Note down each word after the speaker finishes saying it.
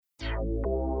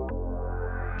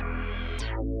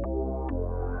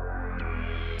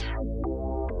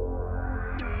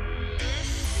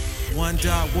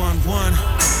.11.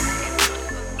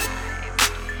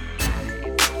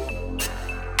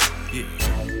 Yeah.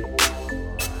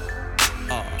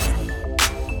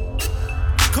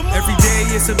 Every day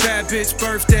it's a bad bitch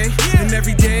birthday, and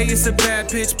every day it's a bad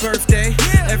bitch birthday.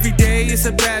 Every day it's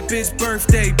a bad bitch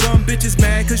birthday. Bum bitches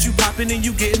mad cause you poppin' and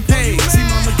you getting paid. See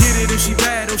mama get it and she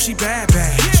bad, oh she bad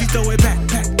bad. She throw it back.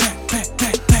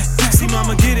 See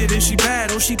mama get it and she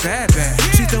bad, oh she bad bad.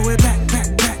 She throw it back.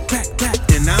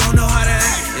 And I don't know how to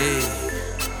act.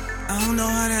 I don't know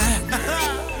how to act.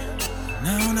 And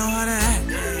I don't know how to act.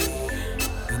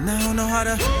 And I don't know how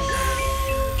to.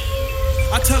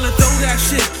 I tell her throw that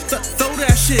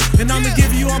shit, and I'ma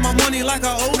give you all my money like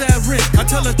I owe that rent. I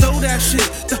tell her throw that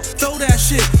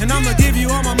shit, and I'ma give you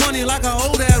all my money like I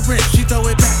owe that rent. She throw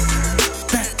it back.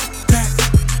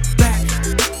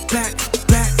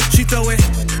 She throw it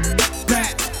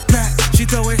back. She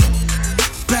throw it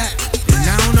back. And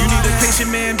I don't know. You need a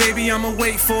patient man, baby, I'ma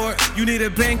wait for it. You need a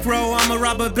bankroll, I'ma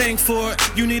rob a bank for it.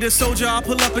 You need a soldier, I'll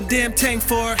pull up a damn tank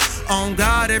for it. On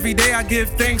God, every day I give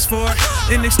thanks for it.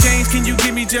 In exchange, can you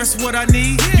give me just what I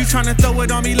need? You tryna throw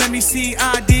it on me, let me see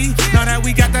ID. Now that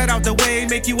we got that out the way,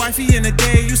 make you wifey in a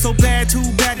day. You so bad, too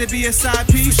bad to be a side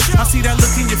piece. I see that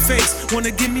look in your face,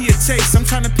 wanna give me a taste. I'm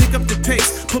tryna pick up the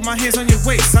pace, put my hands on your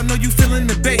waist. I know you feeling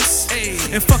the bass.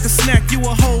 And fuck a snack, you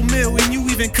a whole meal, and you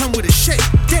even come with a shake.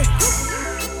 Yeah.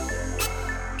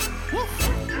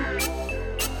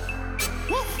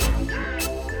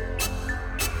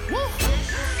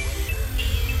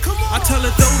 I tell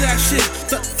her throw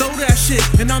that shit,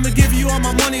 and I'ma give you all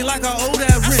my money like I owe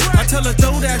that rent. I tell her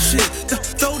throw that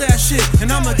shit, and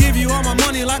I'ma give you all my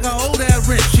money like I owe that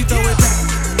rent. She throw it back.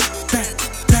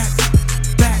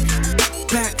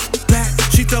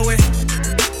 She throw it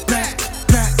back.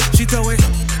 She throw it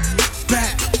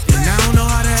back. And I don't know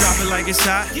how to drop it like it's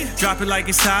hot. Drop it like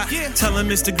it's hot. Tell him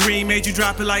Mr. Green made you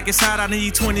drop it like it's hot. I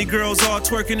need 20 girls all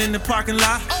twerking in the parking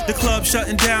lot. The club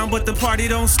shutting down, but the party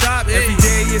don't stop. Every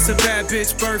day it's a bad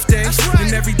bitch birthday,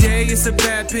 and every day it's a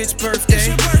bad bitch birthday.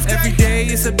 Every day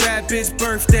it's a bad bitch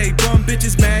birthday. Bum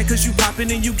bitches mad cause you poppin'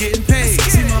 and you getting paid.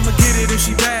 See mama get it and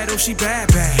she bad, oh she bad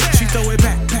bad. She throw it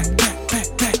back.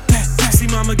 See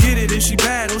mama get it and she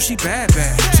bad, oh she bad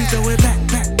bad. She throw it back.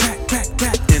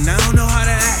 And I don't know how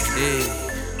to act.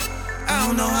 I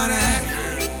don't know how to act.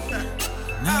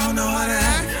 And I don't know how to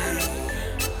act.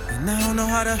 And I don't know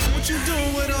how to. What you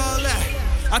doing with all that?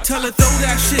 I tell her throw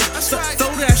that shit,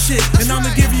 and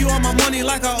I'ma give you all my money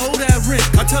like I owe that rent.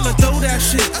 I tell her throw that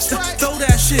shit,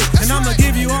 and I'ma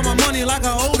give you all my money like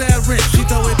I owe that rent. She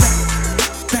throw it back.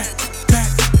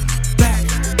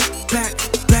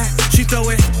 She throw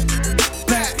it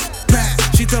back.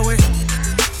 She throw it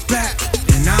back.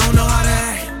 And I don't know how to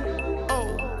act.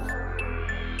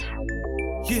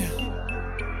 Yeah.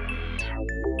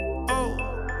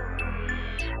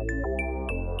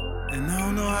 And I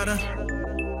don't know how to.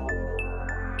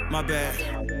 My bad.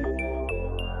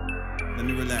 Let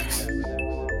me relax.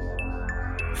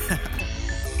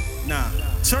 Nah.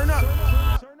 Turn up.